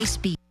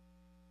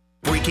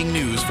Breaking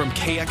news from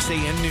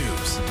KXAN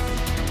News.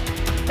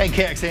 And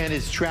KXAN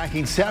is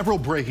tracking several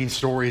breaking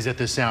stories at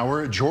this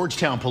hour.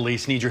 Georgetown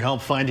police need your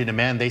help finding a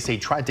man they say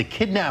tried to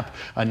kidnap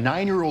a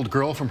 9-year-old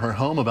girl from her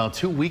home about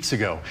 2 weeks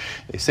ago.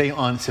 They say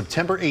on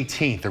September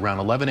 18th, around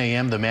 11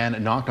 a.m., the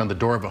man knocked on the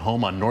door of a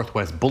home on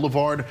Northwest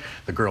Boulevard.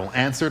 The girl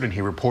answered and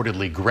he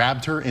reportedly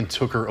grabbed her and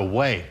took her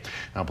away.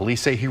 Now,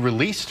 police say he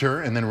released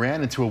her and then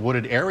ran into a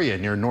wooded area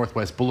near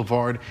Northwest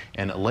Boulevard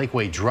and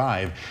Lakeway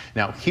Drive.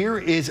 Now, here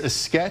is a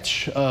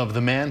sketch of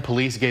the man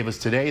police gave us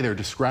today. They're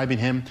describing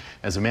him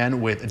as a man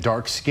with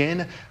dark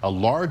skin, a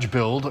large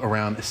build,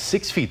 around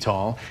 6 feet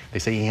tall. They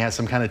say he has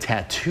some kind of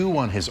tattoo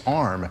on his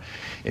arm.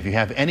 If you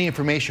have any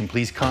information,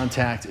 please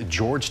contact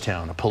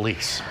Georgetown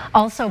Police.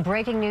 Also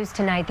breaking news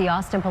tonight, the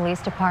Austin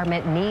Police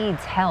Department needs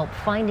help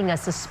finding a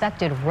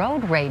suspected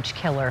road rage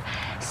killer.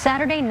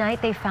 Saturday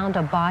night, they found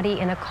a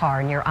body in a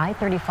car near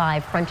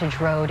I-35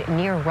 frontage road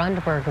near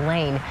Rundberg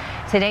Lane.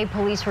 Today,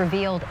 police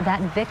revealed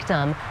that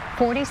victim,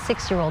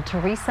 46-year-old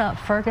Teresa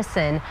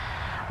Ferguson,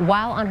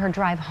 while on her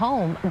drive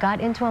home, got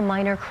into a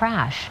minor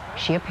crash.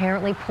 She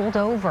apparently pulled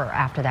over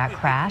after that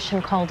crash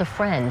and called a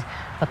friend,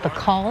 but the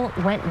call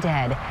went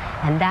dead.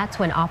 And that's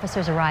when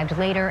officers arrived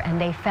later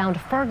and they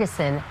found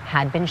Ferguson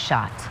had been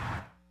shot.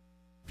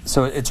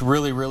 So it's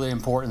really, really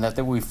important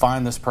that we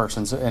find this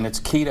person, and it's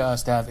key to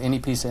us to have any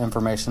piece of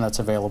information that's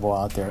available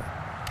out there.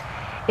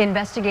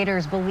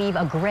 Investigators believe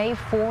a gray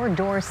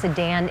 4-door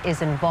sedan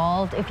is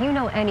involved. If you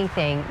know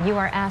anything, you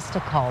are asked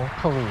to call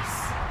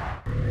police.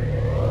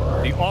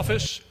 The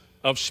office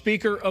of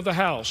Speaker of the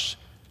House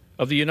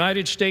of the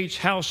United States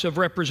House of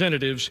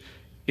Representatives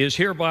is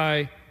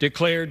hereby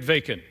declared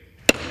vacant.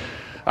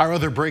 Our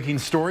other breaking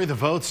story, the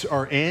votes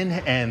are in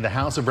and the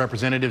House of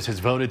Representatives has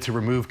voted to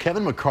remove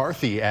Kevin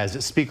McCarthy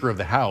as Speaker of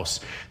the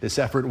House. This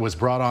effort was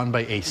brought on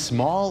by a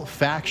small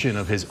faction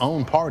of his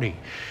own party.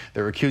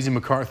 They're accusing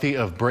McCarthy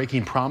of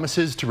breaking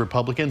promises to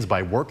Republicans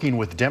by working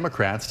with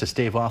Democrats to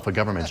stave off a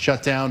government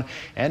shutdown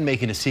and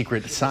making a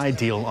secret side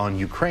deal on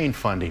Ukraine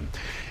funding.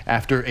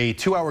 After a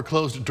 2-hour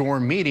closed-door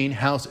meeting,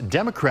 House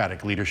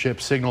Democratic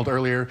leadership signaled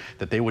earlier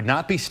that they would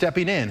not be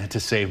stepping in to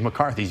save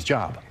McCarthy's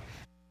job.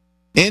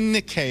 In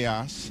the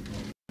chaos,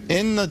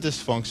 in the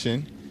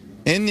dysfunction,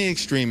 in the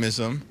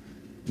extremism,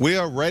 we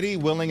are ready,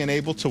 willing, and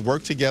able to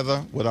work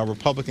together with our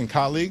Republican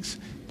colleagues,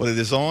 but it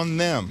is on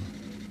them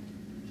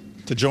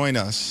to join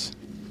us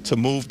to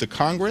move the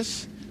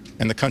Congress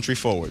and the country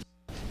forward.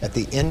 At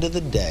the end of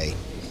the day,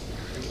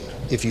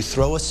 if you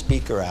throw a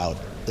speaker out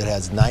that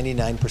has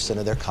 99%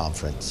 of their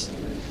conference,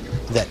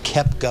 that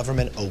kept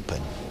government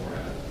open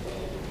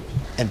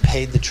and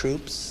paid the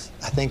troops,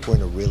 I think we're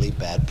in a really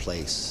bad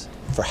place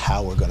for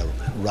how we're going to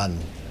run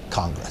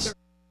Congress.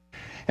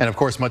 And of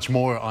course, much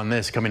more on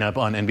this coming up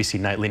on NBC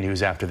Nightly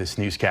News after this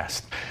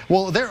newscast.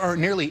 Well, there are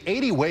nearly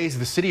 80 ways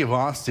the city of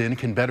Austin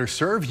can better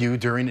serve you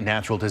during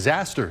natural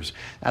disasters.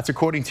 That's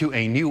according to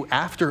a new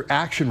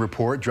after-action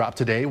report dropped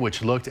today,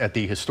 which looked at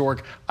the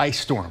historic ice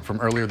storm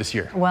from earlier this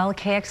year. Well,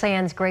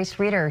 KXAN's Grace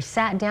Reader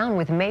sat down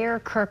with Mayor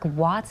Kirk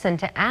Watson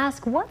to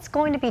ask what's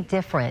going to be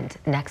different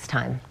next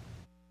time.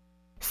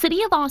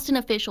 City of Austin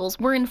officials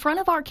were in front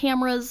of our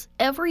cameras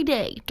every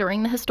day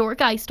during the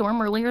historic ice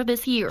storm earlier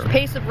this year.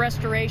 Pace of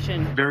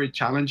restoration. Very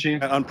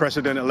challenging at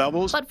unprecedented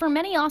levels. But for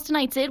many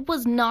Austinites, it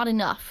was not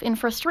enough, and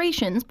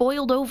frustrations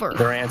boiled over.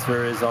 Their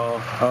answer is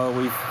oh,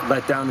 we've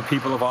let down the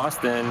people of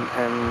Austin,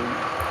 and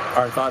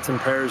our thoughts and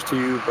prayers to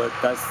you, but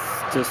that's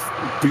just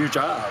do your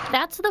job.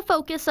 That's the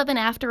focus of an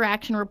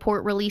after-action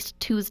report released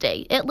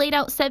Tuesday. It laid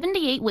out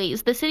 78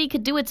 ways the city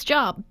could do its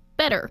job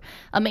better.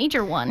 A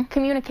major one,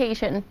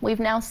 communication. We've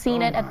now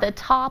seen it at the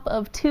top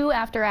of 2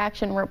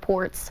 after-action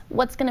reports.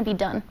 What's going to be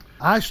done?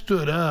 I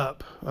stood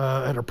up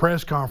at a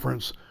press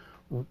conference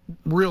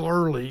real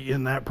early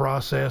in that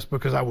process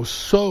because I was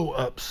so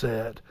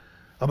upset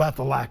about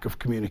the lack of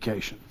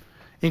communication,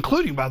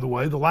 including, by the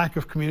way, the lack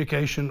of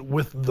communication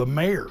with the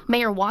mayor.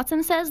 Mayor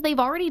Watson says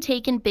they've already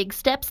taken big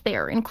steps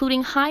there,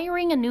 including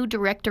hiring a new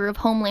director of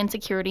Homeland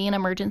Security and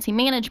Emergency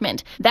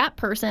Management. That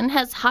person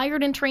has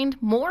hired and trained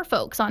more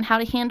folks on how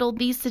to handle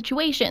these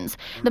situations.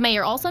 The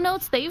mayor also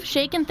notes they've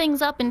shaken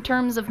things up in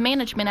terms of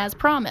management as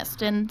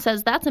promised and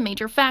says that's a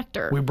major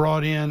factor. We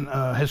brought in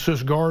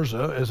Jesus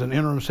Garza as an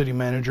interim city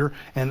manager,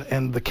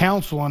 and the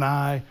council and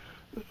I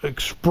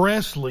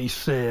expressly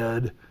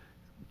said,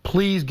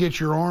 please get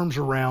your arms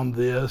around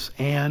this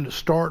and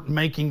start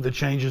making the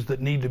changes that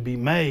need to be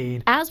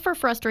made. As for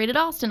frustrated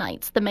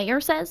Austinites, the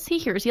mayor says he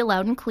hears you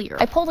loud and clear.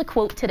 I pulled a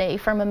quote today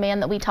from a man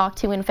that we talked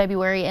to in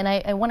February, and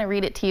I want to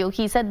read it to you.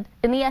 He said,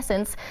 in the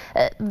essence,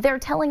 they're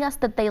telling us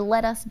that they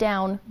let us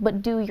down,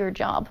 but do your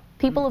job.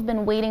 People have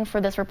been waiting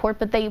for this report,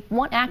 but they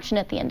want action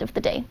at the end of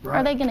the day. Right.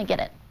 Are they going to get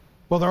it?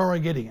 Well, they're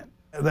already getting it.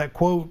 That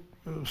quote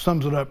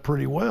sums it up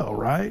pretty well,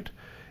 right?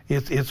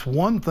 It's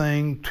one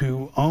thing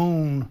to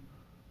own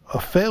a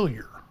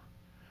failure,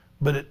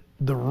 but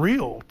the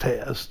real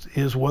test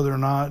is whether or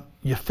not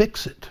you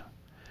fix it,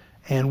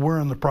 and we're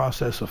in the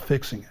process of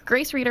fixing it.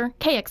 Grace Reader,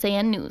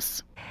 KXAN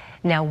News.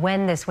 Now,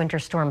 when this winter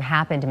storm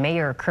happened,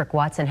 Mayor Kirk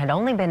Watson had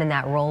only been in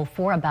that role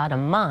for about a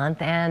month.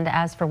 And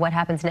as for what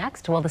happens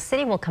next, well, the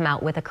city will come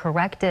out with a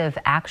corrective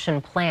action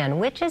plan,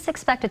 which is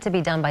expected to be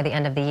done by the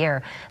end of the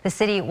year. The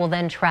city will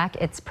then track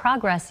its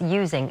progress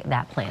using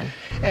that plan.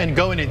 And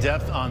going in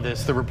depth on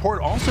this, the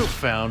report also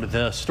found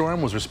the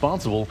storm was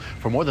responsible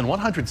for more than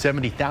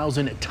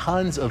 170,000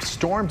 tons of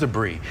storm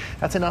debris.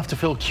 That's enough to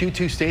fill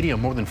Q2 Stadium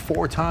more than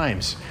 4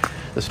 times.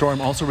 The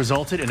storm also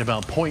resulted in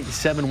about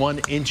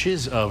 0.71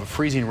 inches of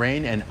freezing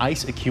rain and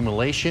ice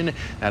accumulation.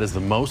 That is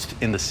the most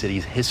in the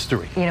city's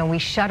history. You know, we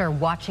shudder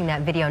watching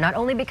that video, not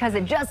only because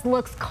it just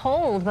looks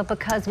cold, but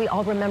because we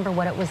all remember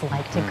what it was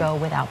like to go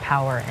without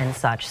power and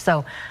such.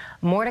 So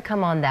more to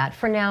come on that.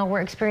 For now,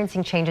 we're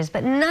experiencing changes,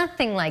 but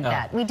nothing like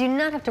that. We do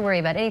not have to worry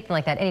about anything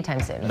like that anytime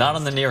soon. Not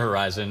on the near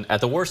horizon.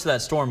 At the worst of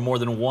that storm, more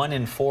than 1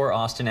 in 4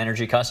 Austin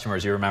Energy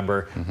customers, you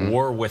remember,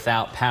 were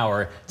without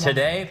power.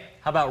 Today,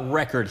 how about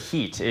record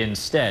heat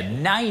instead?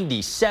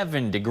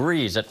 97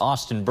 degrees at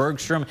Austin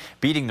Bergstrom,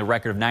 beating the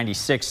record of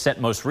 96 set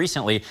most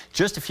recently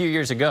just a few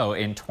years ago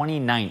in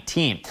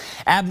 2019.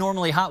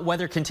 Abnormally hot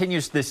weather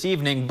continues this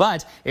evening,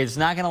 but it's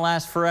not going to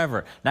last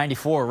forever.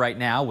 94 right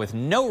now with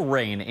no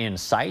rain in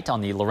sight on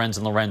the Lorenz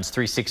 & Lorenz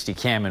 360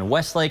 cam in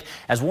Westlake.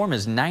 As warm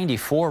as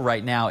 94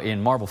 right now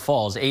in Marble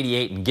Falls,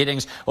 88 in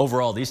Giddings.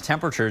 Overall, these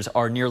temperatures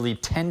are nearly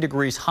 10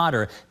 degrees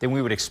hotter than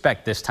we would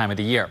expect this time of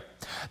the year.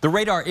 The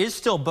radar is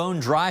still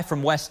bone dry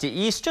from west to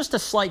east, just a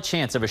slight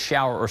chance of a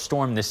shower or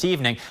storm this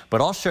evening,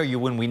 but I'll show you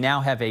when we now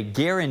have a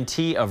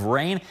guarantee of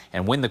rain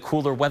and when the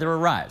cooler weather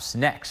arrives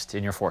next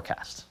in your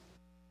forecast.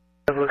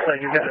 It looks like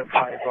he's got a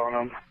pipe on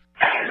him.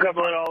 He's got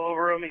blood all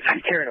over him.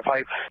 He's carrying a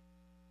pipe.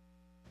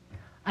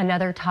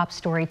 Another top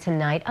story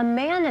tonight. A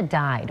man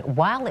died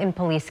while in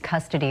police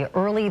custody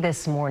early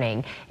this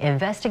morning.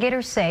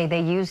 Investigators say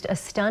they used a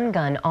stun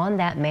gun on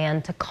that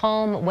man to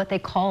calm what they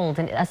called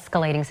an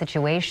escalating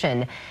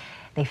situation.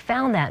 They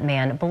found that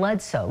man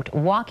blood-soaked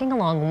walking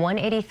along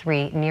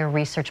 183 near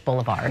Research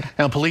Boulevard.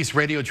 Now, police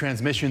radio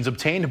transmissions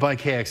obtained by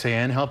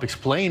KXAN help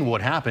explain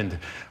what happened.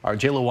 Our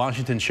J.Lo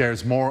Washington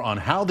shares more on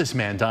how this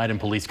man died in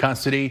police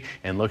custody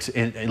and looks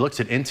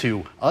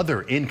into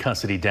other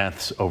in-custody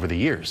deaths over the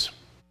years.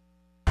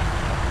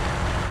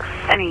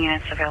 Any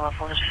units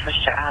available, just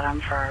switch to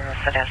Adam for a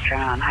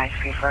pedestrian on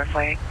high-speed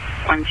roadway,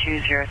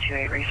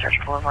 12028 Research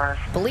Boulevard.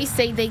 Police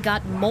say they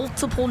got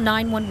multiple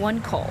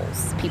 911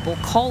 calls. People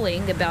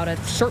calling about a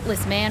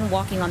shirtless man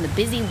walking on the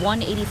busy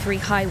 183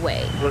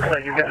 highway. Looks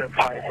like he's got a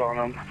pipe on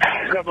him.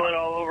 He's got blood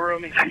all over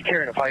him. He's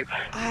carrying a pipe.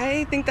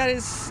 I think that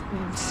is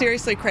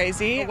seriously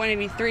crazy.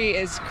 183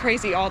 is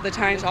crazy all the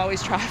time. There's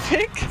always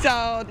traffic.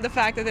 So the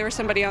fact that there was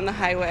somebody on the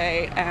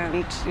highway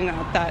and, you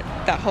know,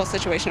 that whole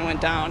situation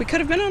went down. We could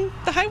have been on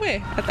the highway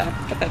at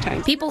that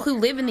time. People who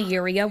live in the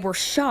area were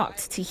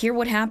shocked to hear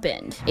what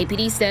happened.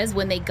 APD says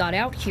when they got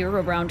out here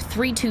around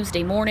 3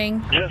 Tuesday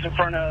morning, just in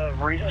front of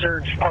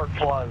Research Park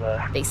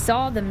Plaza, they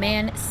saw the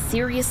man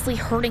seriously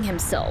hurting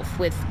himself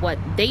with what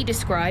they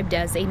described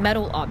as a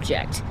metal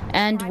object.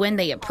 And when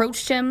they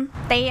approached him,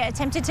 they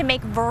attempted to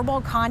make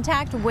verbal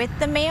contact with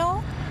the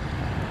male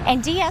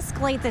and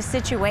de-escalate the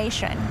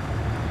situation.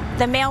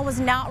 The male was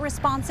not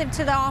responsive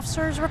to the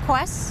officer's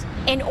requests.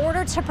 In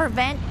order to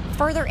prevent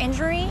further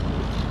injury,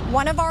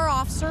 one of our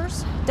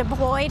officers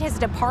deployed his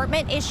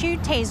department-issued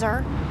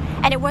taser,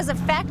 and it was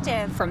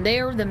effective. From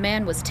there, the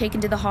man was taken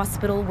to the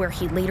hospital where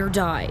he later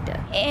died.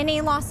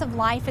 Any loss of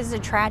life is a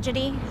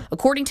tragedy.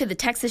 According to the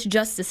Texas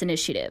Justice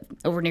Initiative,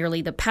 over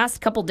nearly the past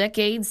couple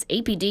decades,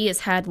 APD has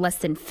had less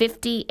than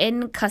 50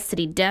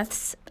 in-custody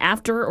deaths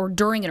after or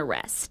during an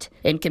arrest.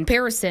 In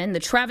comparison,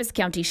 the Travis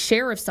County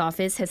Sheriff's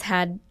Office has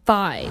had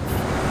 5.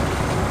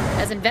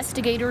 As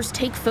investigators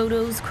take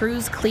photos,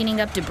 crews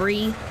cleaning up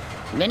debris,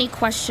 many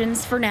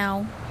questions for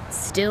now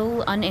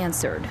still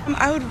unanswered.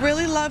 I would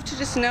really love to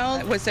just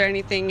know, was there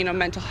anything,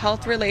 mental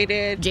health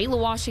related? J.Lo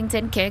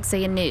Washington,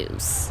 KXAN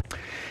News.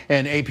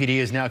 And APD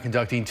is now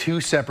conducting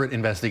 2 separate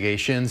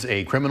investigations,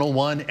 a criminal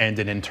one and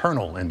an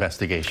internal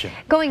investigation.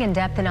 Going in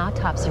depth, an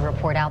autopsy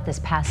report out this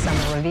past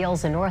summer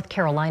reveals a North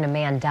Carolina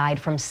man died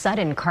from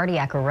sudden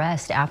cardiac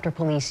arrest after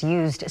police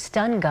used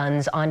stun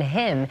guns on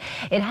him.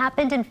 It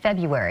happened in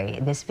February.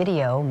 This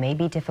video may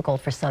be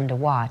difficult for some to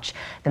watch.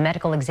 The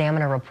medical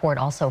examiner report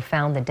also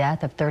found the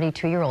death of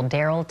 32-year-old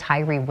Daryl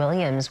Tyree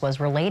Williams was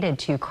related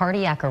to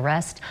cardiac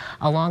arrest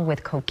along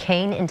with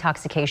cocaine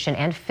intoxication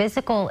and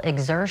physical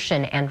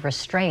exertion and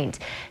restraint,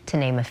 to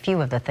name a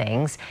few of the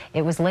things.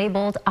 It was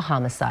labeled a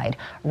homicide.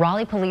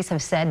 Raleigh police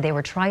have said they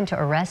were trying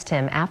to arrest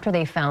him after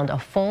they found a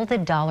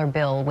folded dollar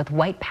bill with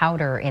white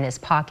powder in his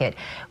pocket.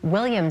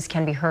 Williams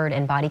can be heard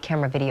in body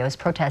camera videos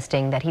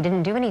protesting that he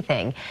didn't do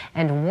anything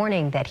and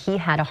warning that he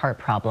had a heart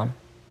problem.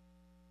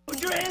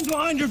 Put your hands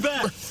behind your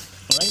back.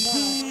 Right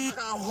now.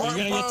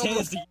 You're gonna get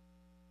tased.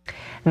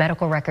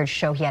 Medical records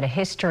show he had a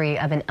history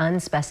of an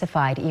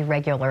unspecified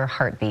irregular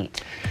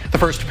heartbeat. The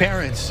first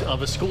parents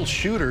of a school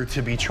shooter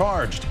to be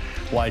charged.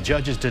 Why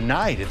judges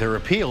denied their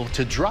appeal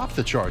to drop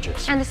the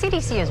charges. And the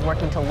CDC is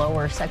working to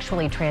lower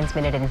sexually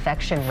transmitted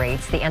infection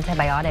rates. The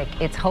antibiotic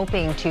it's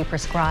hoping to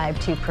prescribe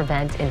to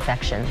prevent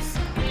infections.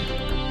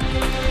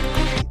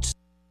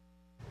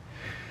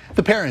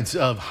 The parents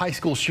of high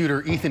school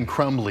shooter Ethan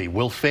Crumbley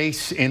will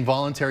face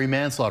involuntary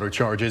manslaughter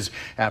charges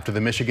after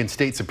the Michigan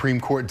State Supreme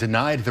Court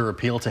denied their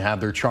appeal to have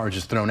their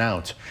charges thrown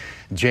out.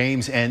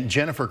 James and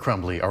Jennifer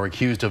Crumbley are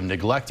accused of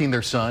neglecting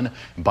their son,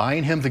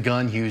 buying him the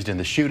gun used in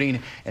the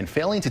shooting, and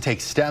failing to take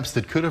steps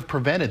that could have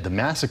prevented the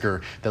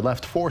massacre that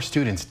left 4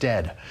 students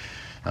dead.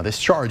 Now, this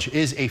charge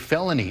is a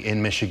felony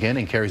in Michigan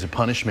and carries a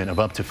punishment of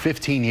up to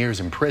 15 years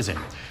in prison.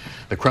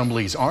 The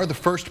Crumbleys are the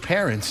first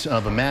parents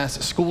of a mass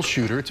school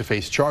shooter to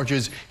face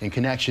charges in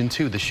connection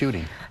to the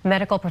shooting.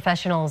 Medical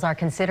professionals are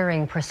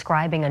considering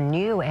prescribing a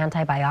new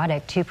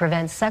antibiotic to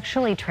prevent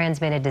sexually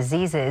transmitted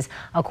diseases,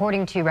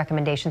 according to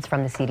recommendations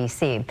from the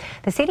CDC.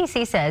 The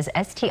CDC says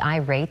STI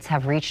rates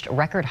have reached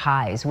record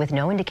highs with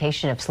no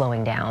indication of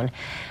slowing down.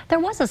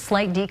 There was a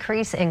slight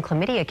decrease in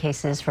chlamydia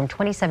cases from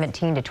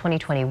 2017 to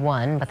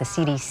 2021, but the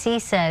CDC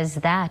says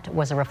that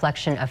was a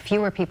reflection of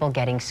fewer people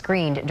getting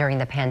screened during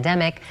the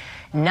pandemic,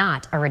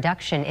 not a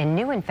reduction in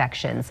new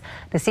infections.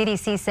 The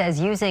CDC says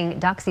using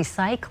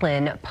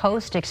doxycycline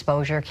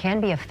post-exposure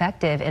can be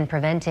effective in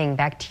preventing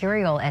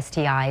bacterial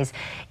STIs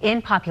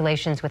in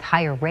populations with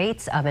higher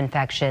rates of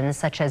infections,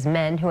 such as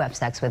men who have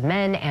sex with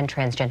men and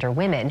transgender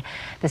women.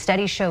 The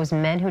study shows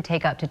men who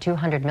take up to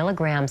 200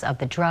 milligrams of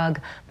the drug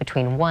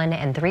between 1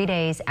 and 3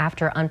 days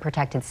after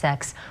unprotected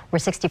sex were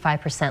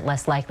 65%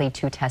 less likely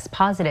to test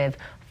positive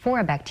for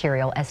a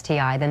bacterial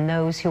STI than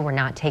those who were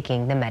not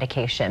taking the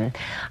medication.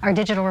 Our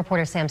digital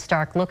reporter Sam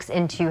Stark looks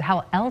into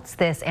how else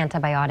this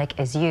antibiotic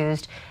is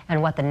used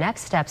and what the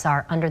next steps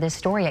are under this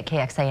story at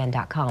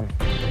KXAN.com.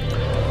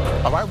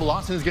 All right, well,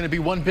 Austin is going to be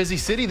one busy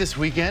city this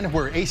weekend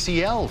where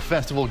ACL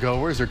festival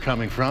goers are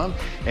coming from,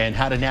 and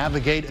how to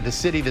navigate the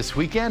city this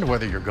weekend,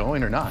 whether you're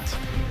going or not.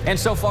 And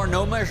so far,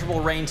 no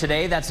measurable rain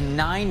today. That's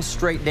 9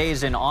 straight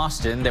days in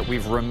Austin that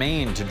we've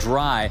remained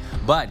dry.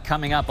 But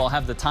coming up, I'll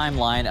have the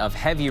timeline of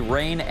heavy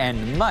rain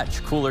and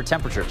much cooler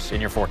temperatures in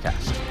your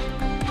forecast.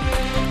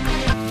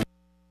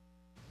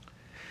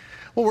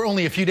 Well, we're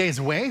only a few days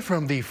away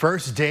from the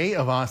first day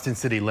of Austin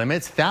City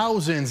Limits.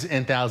 Thousands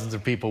and thousands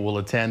of people will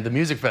attend the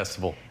music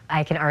festival.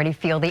 I can already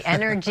feel the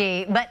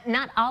energy, but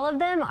not all of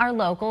them are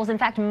locals. In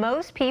fact,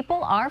 most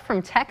people are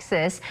from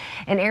Texas.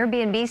 An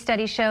Airbnb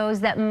study shows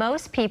that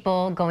most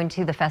people going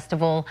to the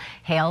festival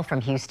hail from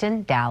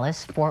Houston,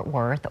 Dallas, Fort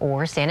Worth,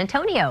 or San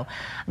Antonio.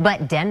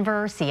 But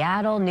Denver,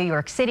 Seattle, New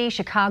York City,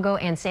 Chicago,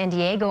 and San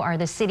Diego are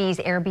the cities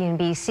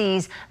Airbnb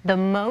sees the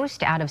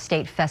most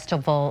out-of-state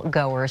festival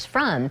goers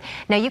from.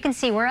 Now you can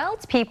see where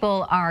else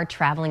people are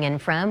traveling in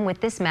from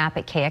with this map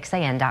at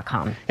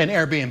KXAN.com. And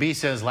Airbnb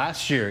says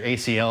last year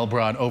ACL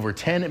brought over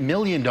 $10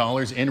 million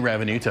in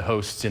revenue to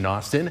hosts in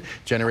Austin,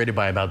 generated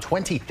by about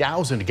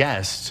 20,000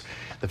 guests.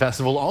 The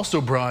festival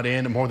also brought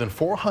in more than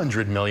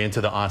 $400 million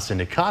to the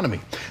Austin economy.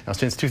 Now,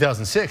 since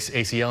 2006,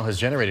 ACL has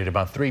generated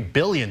about $3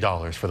 billion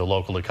for the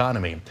local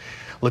economy.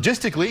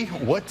 Logistically,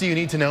 what do you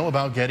need to know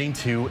about getting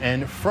to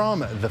and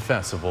from the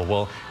festival?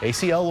 Well,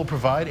 ACL will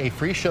provide a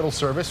free shuttle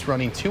service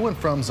running to and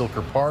from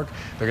Zilker Park.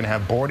 They're going to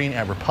have boarding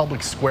at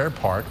Republic Square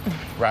Park.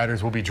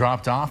 Riders will be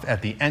dropped off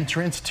at the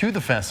entrance to the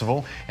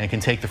festival and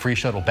can take the free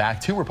shuttle back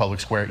to Republic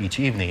Square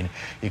each evening.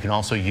 You can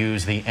also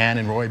use the Ann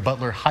and Roy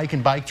Butler hike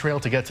and bike trail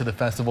to get to the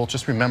festival.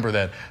 Just remember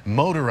that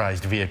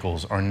motorized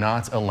vehicles are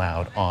not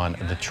allowed on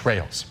the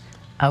trails.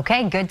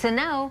 Okay, good to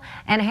know.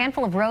 And a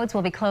handful of roads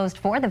will be closed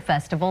for the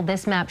festival.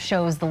 This map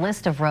shows the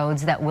list of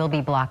roads that will be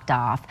blocked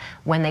off,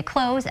 when they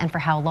close and for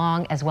how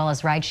long, as well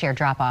as rideshare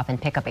drop-off and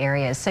pickup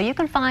areas. So you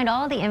can find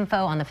all the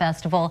info on the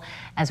festival,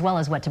 as well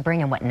as what to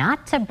bring and what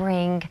not to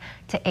bring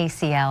to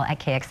ACL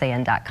at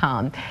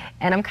KXAN.com.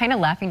 And I'm kind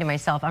of laughing to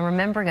myself. I'm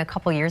remembering a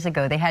couple years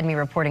ago, they had me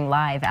reporting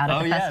live out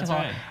of the festival.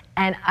 That's right.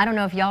 And I don't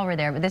know if y'all were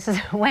there, but this is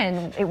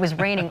when it was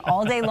raining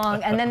all day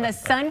long, and then the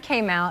sun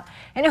came out,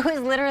 and it was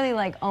literally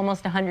like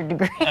almost 100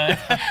 degrees.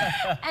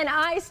 And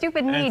I,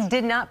 stupid me,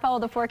 did not follow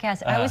the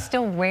forecast. I was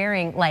still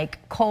wearing like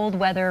cold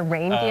weather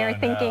rain gear,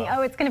 thinking,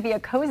 oh, it's going to be a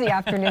cozy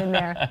afternoon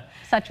there.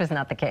 Such was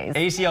not the case.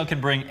 ACL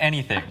can bring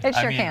anything. It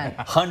sure can.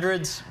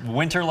 Hundreds,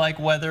 winter-like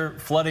weather,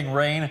 flooding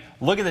rain.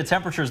 Look at the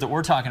temperatures that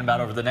we're talking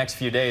about over the next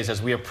few days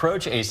as we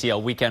approach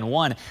ACL Weekend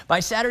 1. By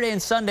Saturday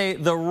and Sunday,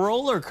 the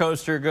roller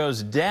coaster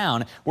goes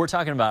down. We're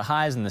talking about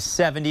highs in the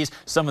 70s,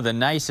 some of the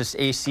nicest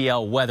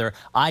ACL weather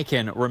I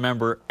can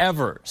remember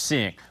ever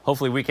seeing.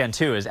 Hopefully Weekend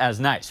 2 is as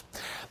nice.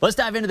 Let's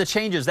dive into the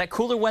changes. That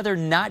cooler weather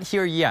not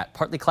here yet.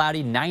 Partly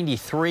cloudy,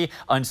 93,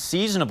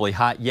 unseasonably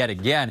hot yet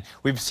again.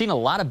 We've seen a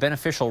lot of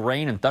beneficial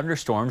rain and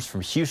thunderstorms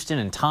from Houston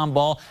and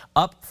Tomball,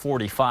 up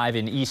 45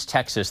 in East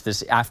Texas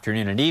this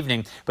afternoon and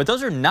evening. But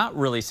those are not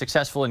really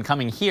successful in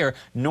coming here,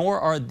 nor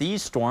are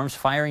these storms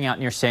firing out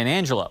near San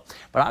Angelo.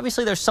 But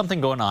obviously there's something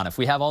going on. If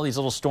we have all these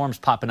little storms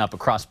popping up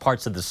across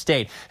parts of the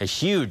state, a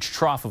huge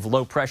trough of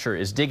low pressure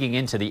is digging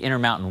into the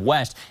Intermountain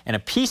West, and a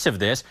piece of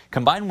this,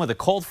 combined with a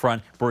cold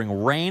front,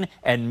 bring rain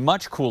and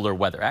much cooler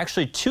weather.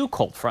 Actually, two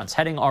cold fronts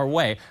heading our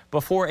way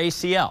before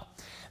ACL.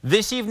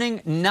 This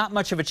evening, not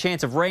much of a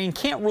chance of rain.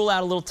 Can't rule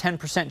out a little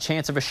 10%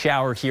 chance of a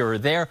shower here or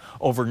there.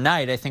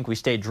 Overnight, I think we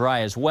stay dry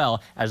as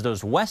well as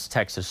those West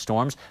Texas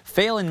storms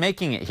fail in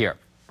making it here.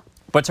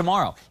 But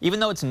tomorrow, even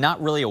though it's not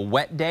really a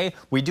wet day,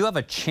 we do have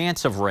a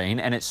chance of rain,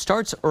 and it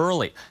starts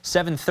early.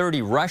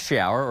 7:30 rush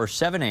hour or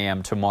 7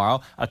 a.m.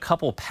 tomorrow. A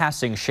couple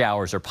passing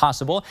showers are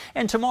possible.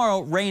 And tomorrow,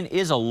 rain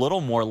is a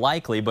little more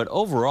likely, but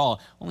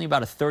overall, only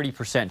about a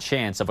 30%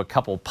 chance of a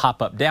couple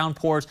pop-up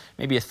downpours,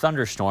 maybe a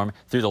thunderstorm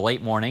through the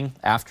late morning,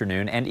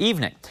 afternoon, and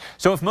evening.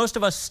 So if most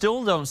of us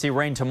still don't see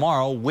rain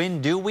tomorrow,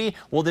 when do we?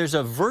 Well, there's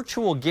a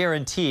virtual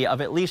guarantee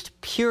of at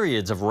least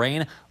periods of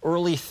rain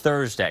early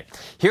Thursday.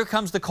 Here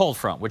comes the cold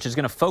front, which is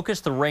going to focus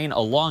the rain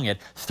along it.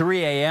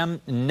 3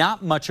 a.m.,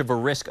 not much of a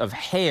risk of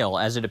hail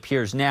as it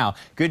appears now.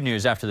 Good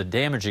news after the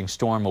damaging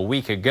storm a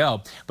week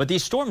ago. But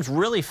these storms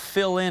really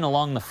fill in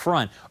along the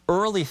front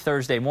early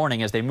Thursday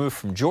morning as they move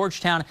from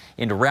Georgetown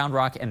into Round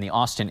Rock and the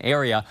Austin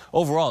area.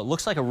 Overall, it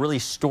looks like a really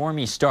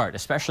stormy start,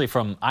 especially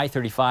from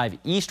I-35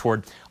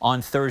 eastward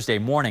on Thursday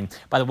morning.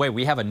 By the way,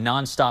 we have a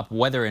nonstop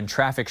weather and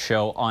traffic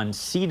show on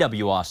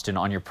CW Austin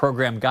on your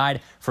program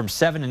guide from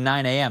 7 to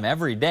 9 a.m.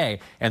 every day.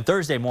 And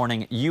Thursday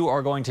morning, you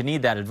are going to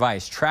need that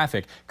advice.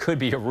 Traffic could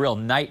be a real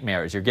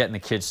nightmare as you're getting the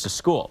kids to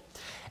school.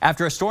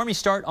 After a stormy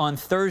start on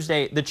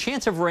Thursday, the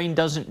chance of rain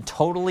doesn't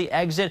totally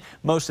exit.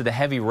 Most of the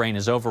heavy rain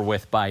is over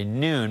with by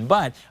noon,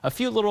 but a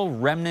few little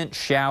remnant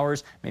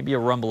showers, maybe a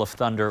rumble of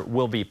thunder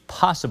will be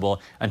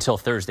possible until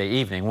Thursday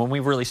evening when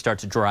we really start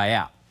to dry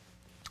out.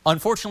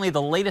 Unfortunately,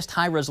 the latest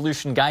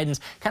high-resolution guidance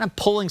kind of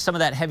pulling some of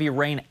that heavy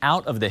rain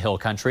out of the hill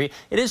country.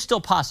 It is still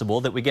possible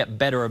that we get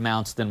better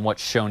amounts than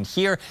what's shown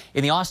here.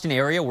 In the Austin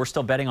area, we're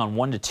still betting on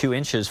 1 to 2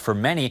 inches for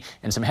many,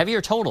 and some heavier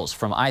totals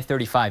from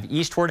I-35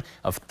 eastward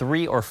of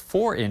 3 or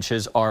 4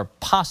 inches are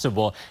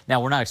possible.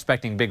 Now, we're not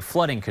expecting big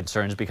flooding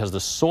concerns because the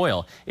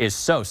soil is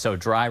so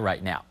dry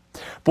right now.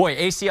 Boy,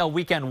 ACL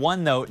weekend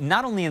one, though,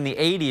 not only in the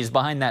 80s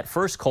behind that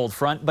first cold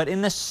front, but in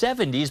the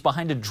 70s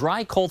behind a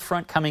dry cold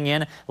front coming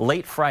in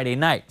late Friday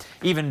night.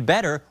 Even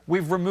better,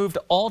 we've removed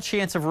all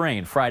chance of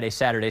rain Friday,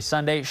 Saturday,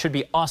 Sunday. Should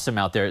be awesome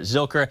out there at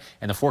Zilker,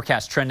 and the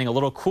forecast trending a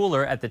little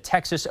cooler at the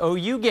Texas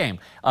OU game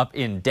up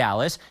in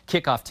Dallas.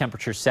 Kickoff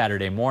temperature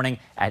Saturday morning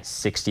at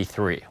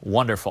 63.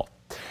 Wonderful.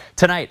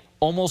 Tonight,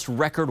 almost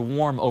record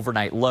warm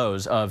overnight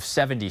lows of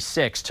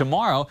 76.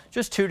 Tomorrow,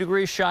 just 2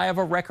 degrees shy of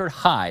a record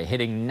high,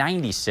 hitting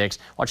 96.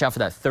 Watch out for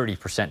that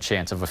 30%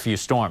 chance of a few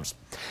storms.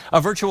 A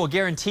virtual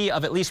guarantee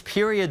of at least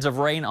periods of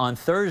rain on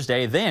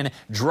Thursday, then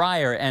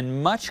drier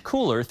and much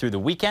cooler through the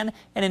weekend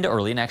and into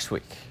early next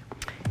week.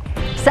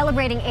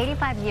 Celebrating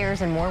 85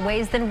 years in more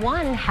ways than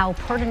one, how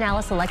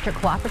Pedernales Electric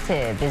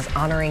Cooperative is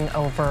honoring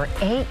over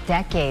 8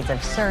 decades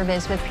of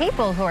service with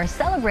people who are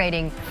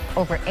celebrating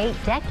over 8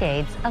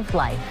 decades of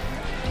life.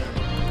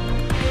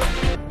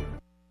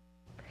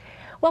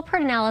 Well,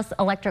 Pedernales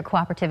Electric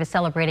Cooperative is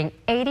celebrating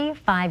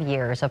 85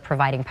 years of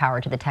providing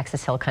power to the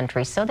Texas Hill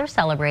Country, so they're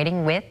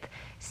celebrating with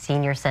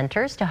senior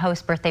centers to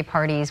host birthday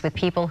parties with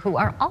people who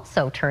are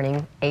also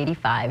turning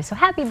 85. So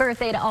happy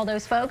birthday to all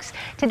those folks.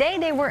 Today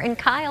they were in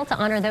Kyle to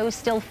honor those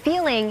still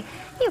feeling,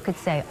 you could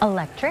say,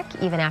 electric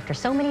even after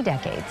so many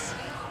decades.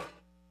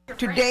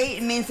 Today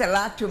it means a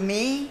lot to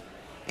me,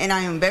 and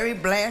I am very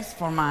blessed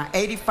for my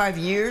 85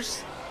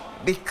 years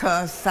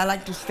because I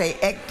like to stay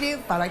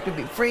active, I like to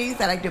be friends,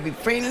 I like to be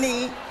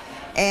friendly,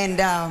 and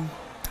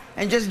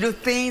just do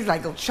things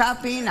like go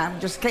shopping. I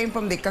just came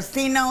from the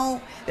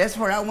casino. That's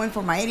where I went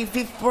for my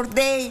 85th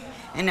birthday,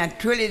 and I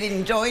truly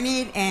enjoyed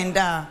it, and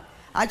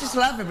I just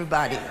love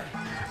everybody.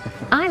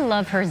 I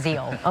love her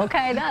zeal.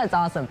 Okay, that's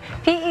awesome.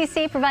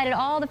 PEC provided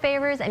all the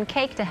favors and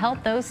cake to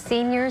help those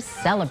seniors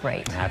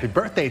celebrate. Happy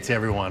birthday to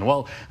everyone.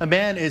 Well, a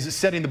man is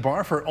setting the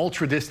bar for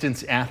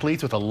ultra-distance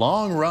athletes with a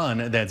long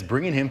run that's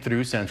bringing him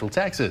through Central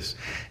Texas.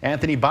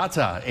 Anthony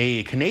Bata,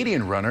 a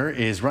Canadian runner,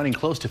 is running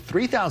close to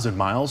 3,000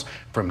 miles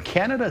from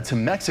Canada to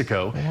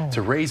Mexico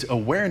to raise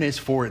awareness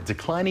for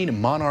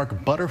declining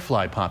monarch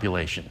butterfly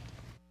population.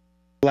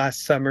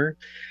 Last summer,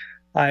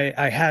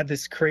 I had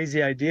this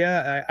crazy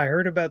idea. I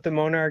heard about the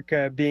monarch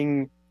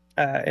being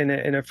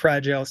in a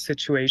fragile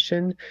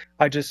situation.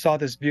 I just saw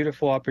this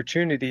beautiful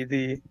opportunity.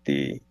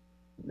 The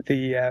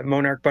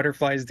monarch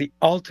butterfly is the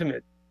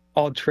ultimate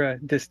ultra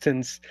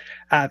distance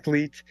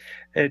athlete.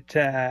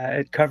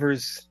 It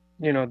covers,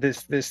 you know,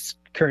 this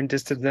current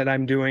distance that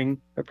I'm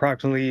doing,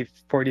 approximately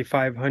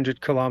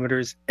 4,500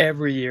 kilometers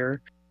every year.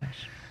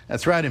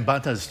 That's right, and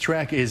Bata's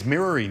trek is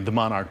mirroring the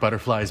monarch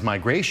butterfly's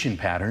migration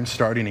pattern,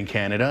 starting in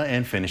Canada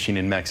and finishing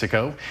in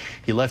Mexico.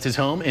 He left his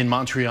home in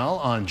Montreal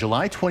on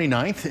July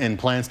 29th and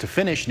plans to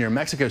finish near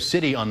Mexico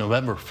City on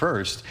November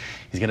 1st.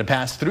 He's going to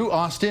pass through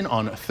Austin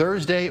on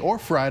Thursday or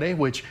Friday,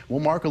 which will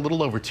mark a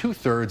little over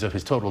 2/3 of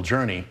his total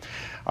journey.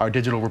 Our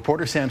digital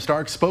reporter Sam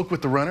Stark spoke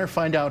with the runner,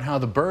 find out how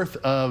the birth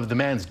of the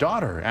man's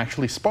daughter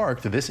actually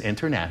sparked this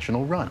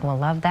international run. We'll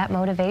love that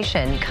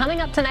motivation.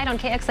 Coming up tonight on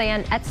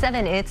KXAN at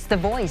 7, it's The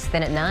Voice.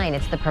 Then at 9,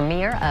 it's the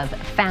premiere of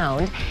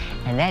Found.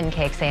 And then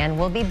KXAN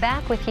will be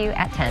back with you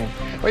at 10.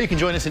 Or you can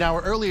join us an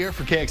hour earlier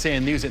for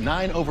KXAN News at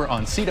 9 over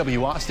on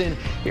CW Austin.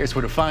 Here's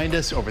where to find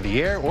us over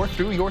the air or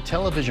through your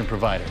television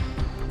provider.